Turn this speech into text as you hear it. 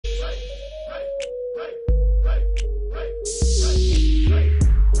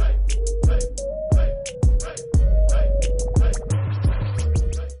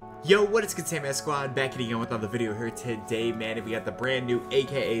What's good, Samiyos squad? Back again with another video here today, man. If we got the brand new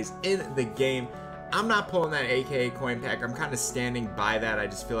AKAs in the game, I'm not pulling that AKA coin pack. I'm kind of standing by that. I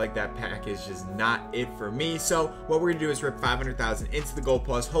just feel like that pack is just not it for me. So what we're gonna do is rip 500,000 into the Gold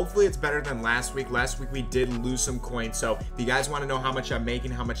Plus. Hopefully it's better than last week. Last week we did lose some coins. So if you guys want to know how much I'm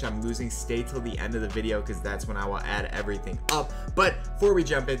making, how much I'm losing, stay till the end of the video because that's when I will add everything up. But before we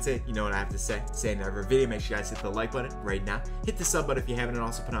jump into it, you know what I have to say. Say in every video, make sure you guys hit the like button right now. Hit the sub button if you haven't, and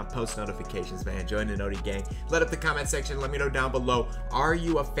also put on post notifications, man. Join the Noti gang. Let up the comment section. Let me know down below. Are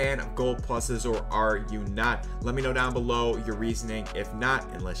you a fan of Gold Pluses or are you not? Let me know down below your reasoning. If not,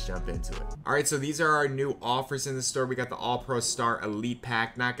 and let's jump into it. All right, so these are our new offers in the store. We got the All Pro Star Elite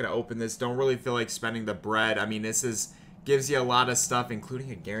Pack. Not gonna open this. Don't really feel like spending the bread. I mean, gives you a lot of stuff,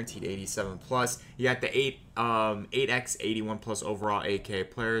 including a guaranteed 87 plus. You got the 8x 81 plus overall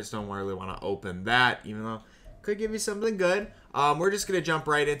AK players. Don't really want to open that, even though could give you something good. We're just gonna jump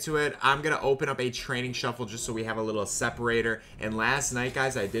right into it. I'm gonna open up a training shuffle just so we have a little separator. And last night,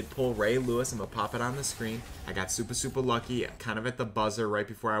 guys, I did pull Ray Lewis. I'm gonna pop it on the screen. I got super lucky, kind of at the buzzer right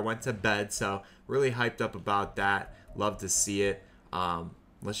before I went to bed. So really hyped up about that. Love to see it.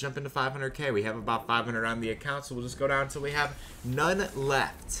 Let's jump into 500K. We have about 500 on the account, so we'll just go down until we have none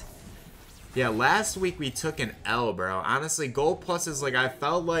left. Yeah, last week we took an L, bro. Honestly, Gold Plus is like, I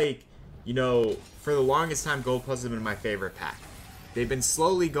felt like, you know, for the longest time, Gold Plus has been my favorite pack. They've been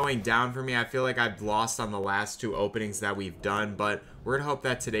slowly going down for me. I feel like I've lost on the last two openings that we've done, but we're going to hope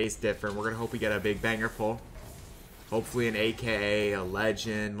that today's different. We're going to hope we get a big banger pull. Hopefully an AKA, a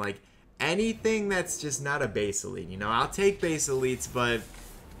legend, like anything that's just not a base elite. You know, I'll take base elites, but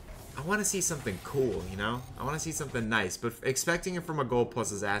I want to see something cool, you know? I want to see something nice, but expecting it from a Gold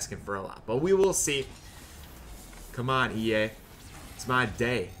Plus is asking for a lot. But we will see. Come on, EA. It's my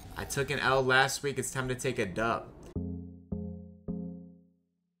day. I took an L last week. It's time to take a dub.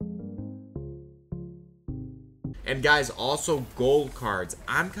 And guys, also gold cards.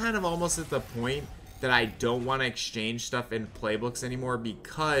 I'm kind of almost at the point that I don't want to exchange stuff in playbooks anymore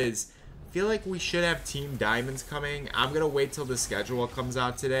because I feel like we should have Team Diamonds coming. I'm going to wait till the schedule comes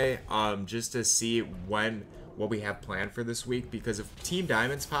out today just to see what we have planned for this week, because if Team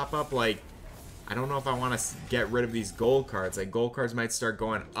Diamonds pop up, like, I don't know if I want to get rid of these gold cards. Like, gold cards might start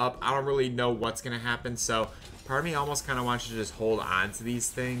going up. I don't really know what's going to happen. So, part of me almost kind of wants to just hold on to these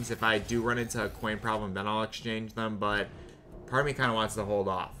things. If I do run into a coin problem, then I'll exchange them. But part of me kind of wants to hold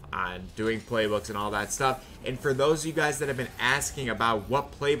off on doing playbooks and all that stuff. And for those of you guys that have been asking about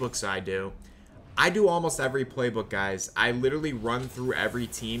what playbooks I do almost every playbook, guys. I literally run through every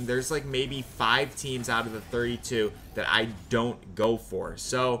team. There's like maybe 5 teams out of the 32 that I don't go for.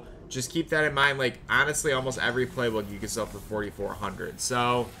 So just keep that in mind. Like, honestly, almost every playbook you can sell for 4,400.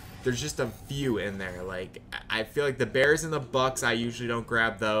 So there's just a few in there. Like, I feel like the Bears and the Bucks, I usually don't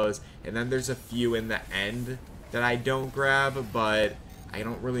grab those. And then there's a few in the end that I don't grab, but I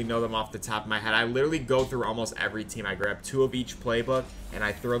don't really know them off the top of my head. I literally go through almost every team. I grab 2 of each playbook, and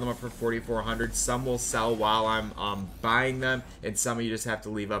I throw them up for 4,400. Some will sell while I'm buying them, and some of you just have to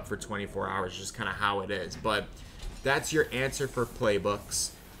leave up for 24 hours, just kind of how it is. But that's your answer for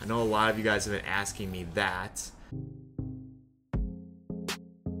playbooks. I know a lot of you guys have been asking me that.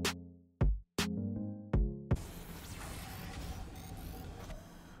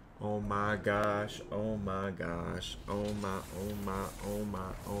 Oh my gosh, oh my gosh, oh my,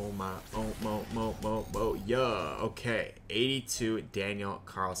 yeah, okay, 82, Daniel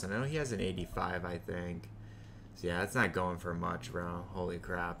Carlson. I know he has an 85, I think. So yeah, that's not going for much, bro. Holy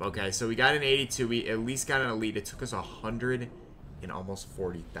crap. Okay, so we got an 82, we at least got an elite. It took us 100 and almost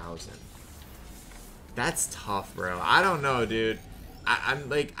 40,000. That's tough, bro. I don't know, dude. I'm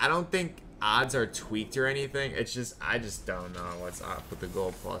like, I don't think odds are tweaked or anything. It's just, I just don't know what's up with the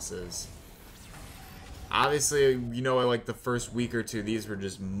Gold Pluses. Obviously, you know, like the first week or two, these were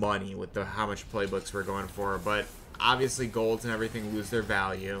just money with how much playbooks we're going for. But obviously, golds and everything lose their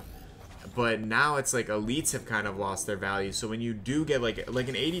value. But now it's like elites have kind of lost their value. So when you do get like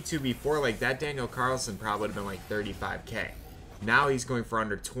an 82 before, like that Daniel Carlson probably would have been like 35K. Now he's going for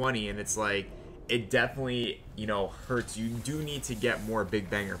under 20, and it's like, it definitely, you know, hurts. You do need to get more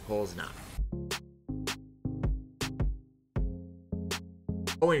big banger pulls now.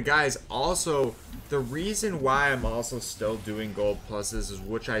 Oh, and guys, also, the reason why I'm also still doing Gold Pluses is,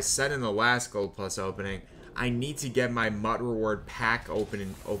 which I said in the last Gold Plus opening, I need to get my MUT Reward pack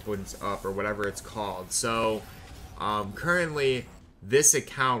opens up, or whatever it's called. So, currently, this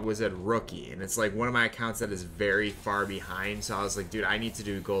account was at rookie, and it's like one of my accounts that is very far behind. So I was like, dude, I need to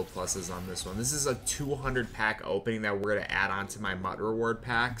do Gold Pluses on this one. This is a 200 pack opening that we're going to add on to my MUT Reward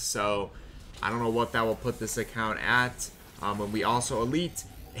pack. So I don't know what that will put this account at. And we also elite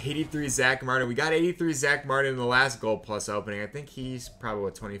 83 Zach Martin. We got 83 Zach Martin in the last Gold Plus opening. I think he's probably,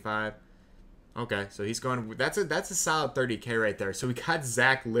 what, 25? Okay, so he's going... That's a solid 30K right there. So we got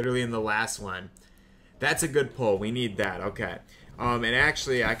Zach literally in the last one. That's a good pull. We need that. Okay. And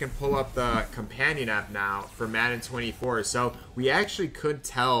actually, I can pull up the companion app now for Madden 24. So we actually could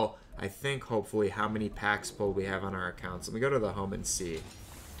tell, I think, hopefully, how many packs pulled we have on our accounts. Let me go to the home and see.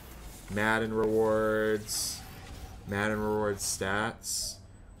 Madden rewards. Madden rewards stats.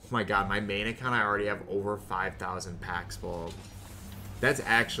 Oh my god, my main account, I already have over 5,000 packs pulled. That's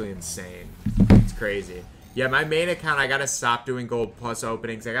actually insane. It's crazy. Yeah, my main account, I gotta stop doing Gold Plus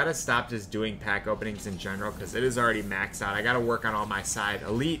openings. I gotta stop just doing pack openings in general because it is already maxed out. I gotta work on all my side.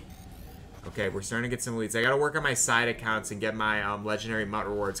 Elite. Okay, we're starting to get some elites. I gotta work on my side accounts and get my legendary MUT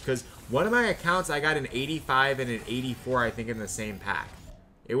rewards because one of my accounts, I got an 85 and an 84, I think, in the same pack.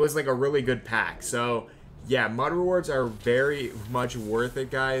 It was like a really good pack. So, yeah, MUT rewards are very much worth it,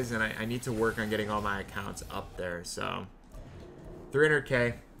 guys, and I need to work on getting all my accounts up there. So, 300K.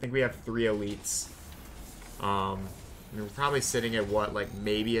 I think we have 3 elites. We're probably sitting at what, like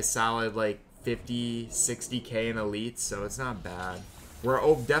maybe a solid like 50, 60K in elites, so it's not bad. We're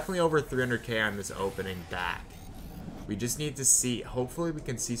definitely over 300K on this opening back. We just need to see, hopefully we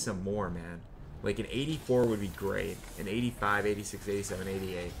can see some more, man. Like an 84 would be great. An 85, 86, 87,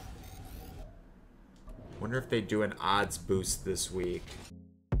 88. Wonder if they do an odds boost this week.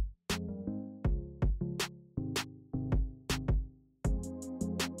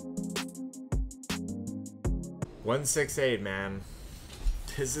 168, man.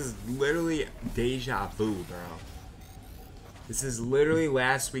 This is literally deja vu, bro. This is literally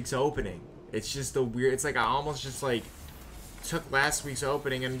last week's opening. It's just a weird... It's like I almost just, like, took last week's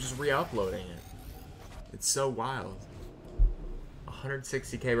opening and just re-uploading it. It's so wild.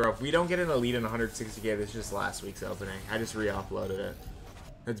 160K, bro. If we don't get an elite in 160K, this is just last week's opening. I just re-uploaded it.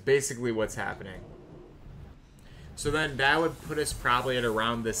 That's basically what's happening. So then that would put us probably at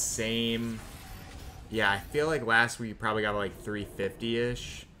around the same... Yeah, I feel like last week you probably got like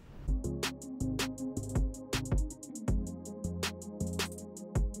 350-ish.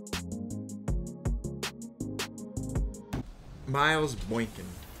 Miles Boykin.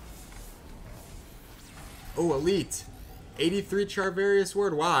 Oh, elite. 83 Charvarius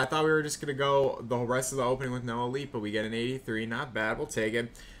Ward. Wow, I thought we were just going to go the rest of the opening with no elite, but we get an 83. Not bad. We'll take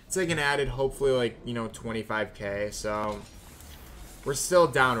it. It's like an added, hopefully, like, you know, 25K. So, we're still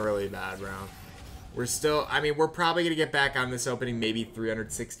down really bad, bro. We're still, I mean, we're probably going to get back on this opening maybe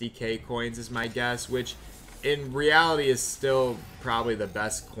 360K coins is my guess, which in reality is still probably the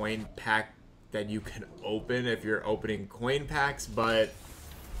best coin pack that you can open if you're opening coin packs, but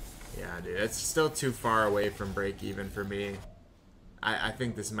yeah, dude, it's still too far away from break even for me. I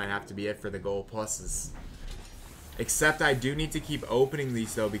think this might have to be it for the Gold Pluses. Except I do need to keep opening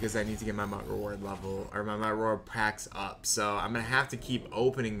these though because I need to get my MUT reward level, or my MUT reward packs up. So I'm going to have to keep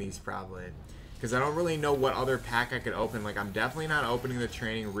opening these probably. Because I don't really know what other pack I could open. Like, I'm definitely not opening the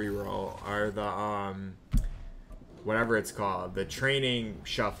training reroll. Or the, whatever it's called. The training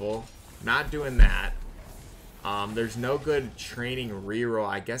shuffle. Not doing that. There's no good training reroll.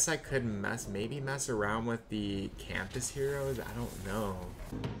 I guess I could maybe mess around with the campus heroes. I don't know.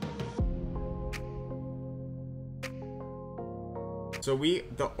 So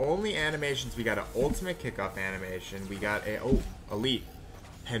the only animations, we got an ultimate kickoff animation. We got a, elite.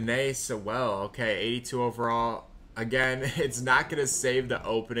 Panay Sewell, okay, 82 overall. Again, it's not going to save the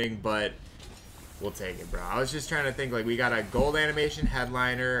opening, but we'll take it, bro. I was just trying to think, like, we got a gold animation,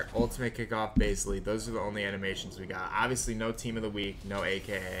 headliner, ultimate kickoff, base lead. Those are the only animations we got. Obviously, no team of the week, no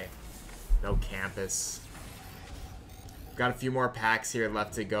AKA, no campus. Got a few more packs here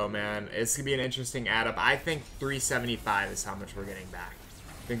left to go, man. It's going to be an interesting add-up. I think 375 is how much we're getting back.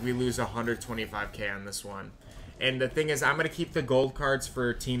 I think we lose 125K on this one. And the thing is, I'm going to keep the gold cards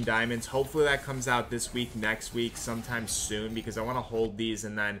for Team Diamonds. Hopefully that comes out this week, next week, sometime soon, because I want to hold these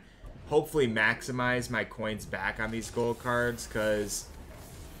and then hopefully maximize my coins back on these gold cards, because,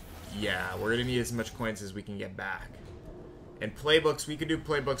 yeah, we're going to need as much coins as we can get back. And playbooks, we could do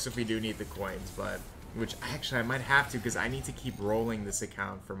playbooks if we do need the coins, but, which actually I might have to, because I need to keep rolling this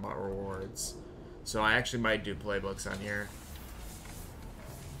account for MUT rewards. So I actually might do playbooks on here.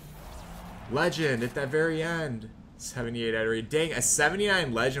 Legend at that very end. 78 out of 8. Dang, a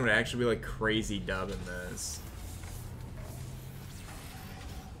 79 legend would actually be like crazy dub in this.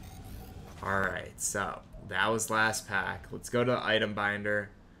 Alright, so that was last pack. Let's go to the item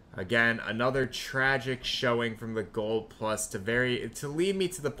binder. Again, another tragic showing from the Gold Plus to lead me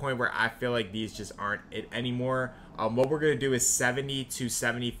to the point where I feel like these just aren't it anymore. What we're going to do is 70 to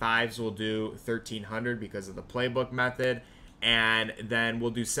 75s we'll do 1300 because of the playbook method. And then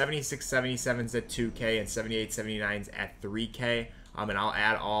we'll do 76, 77s at 2K and 78, 79s at 3K. And I'll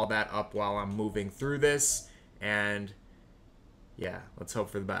add all that up while I'm moving through this. And yeah, let's hope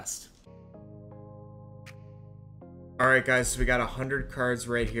for the best. Alright guys, so we got 100 cards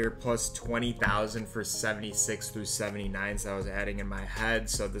right here plus 20,000 for 76 through 79. So I was adding in my head.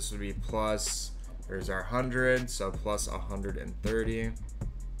 So this would be plus, there's our 100, so plus 130.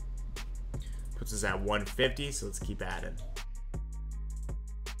 Puts us at 150, so let's keep adding.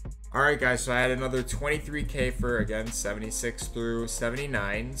 Alright guys, so I had another 23K for, again, 76 through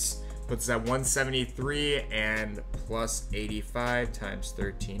 79s. Puts us at 173 and plus 85 times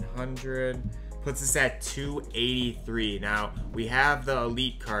 1300. Puts us at 283. Now, we have the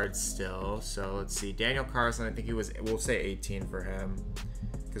elite cards still. So, let's see. Daniel Carlson, I think he was, we'll say 18 for him.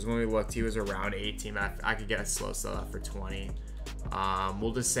 Because when we looked, he was around 18. I could get a slow sell out for 20.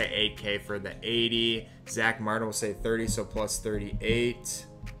 We'll just say 8K for the 80. Zach Martin will say 30, so plus 38.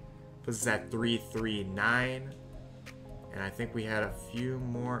 Puts us at 339. And I think we had a few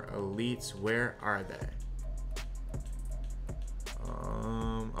more elites. Where are they?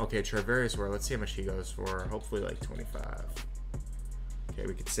 Okay, Travarius Ware. Let's see how much he goes for. Hopefully like 25. Okay,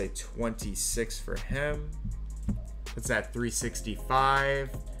 we could say 26 for him. Puts that 365.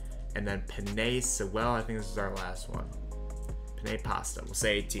 And then Panay Sewell. I think this is our last one. Panay Pasta. We'll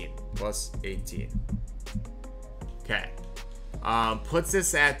say 18. Plus 18. Okay. Puts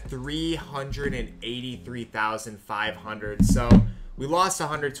us at 383,500. So we lost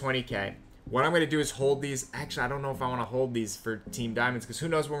 120K. What I'm going to do is hold these. Actually, I don't know if I want to hold these for Team Diamonds because who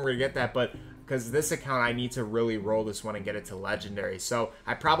knows when we're going to get that. But because this account, I need to really roll this one and get it to Legendary. So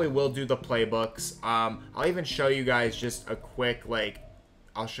I probably will do the playbooks. I'll even show you guys just a quick, like,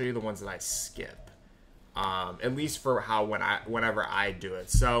 I'll show you the ones that I skip. At least for how whenever I do it.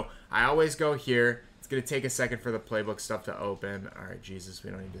 So I always go here. It's going to take a second for the playbook stuff to open. All right, Jesus,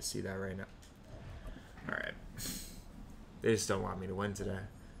 we don't need to see that right now. All right. They just don't want me to win today.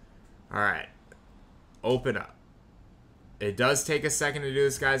 All right, open up. It does take a second to do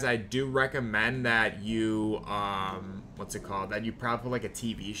this, guys. I do recommend that you, what's it called? That you probably put like a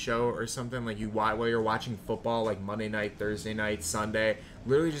TV show or something. Like while you're watching football, like Monday night, Thursday night, Sunday.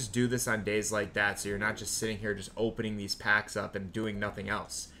 Literally just do this on days like that, so you're not just sitting here just opening these packs up and doing nothing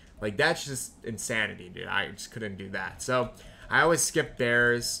else. Like that's just insanity, dude. I just couldn't do that. So I always skip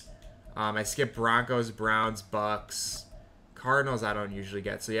Bears. I skip Broncos, Browns, Bucks. Cardinals I don't usually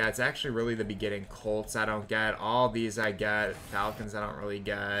get. So yeah, it's actually really the beginning. Colts I don't get. All these I get. Falcons I don't really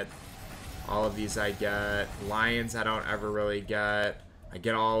get. All of these I get. Lions I don't ever really get. I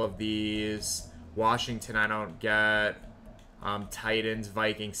get all of these. Washington I don't get. Titans,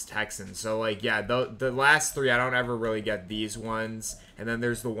 Vikings, Texans. So like yeah, the last three I don't ever really get these ones. And then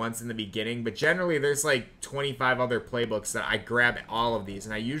there's the ones in the beginning. But generally there's like 25 other playbooks that I grab all of these.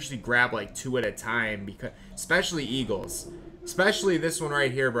 And I usually grab like 2 at a time, because especially Eagles. Especially this one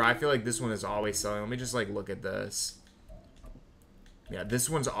right here, bro. I feel like this one is always selling. Let me just, like, look at this. Yeah, this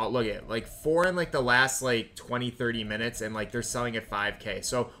one's all, look at, like, 4 in, like, the last, like, 20, 30 minutes, and, like, they're selling at 5K.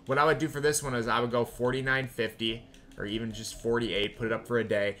 So, what I would do for this one is I would go 49.50, or even just 48, put it up for a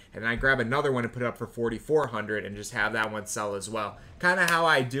day, and then I grab another one and put it up for 4,400, and just have that one sell as well. Kind of how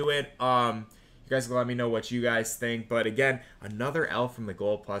I do it. You guys can let me know what you guys think. But, again, another L from the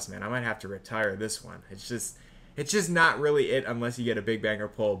Gold Plus, man. I might have to retire this one. It's just not really it unless you get a big banger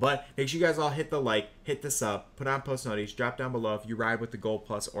pull. But make sure you guys all hit the like, hit the sub, put on post notifications, drop down below if you ride with the Gold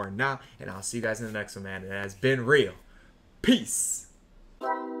Plus or not. And I'll see you guys in the next one, man. It has been real. Peace.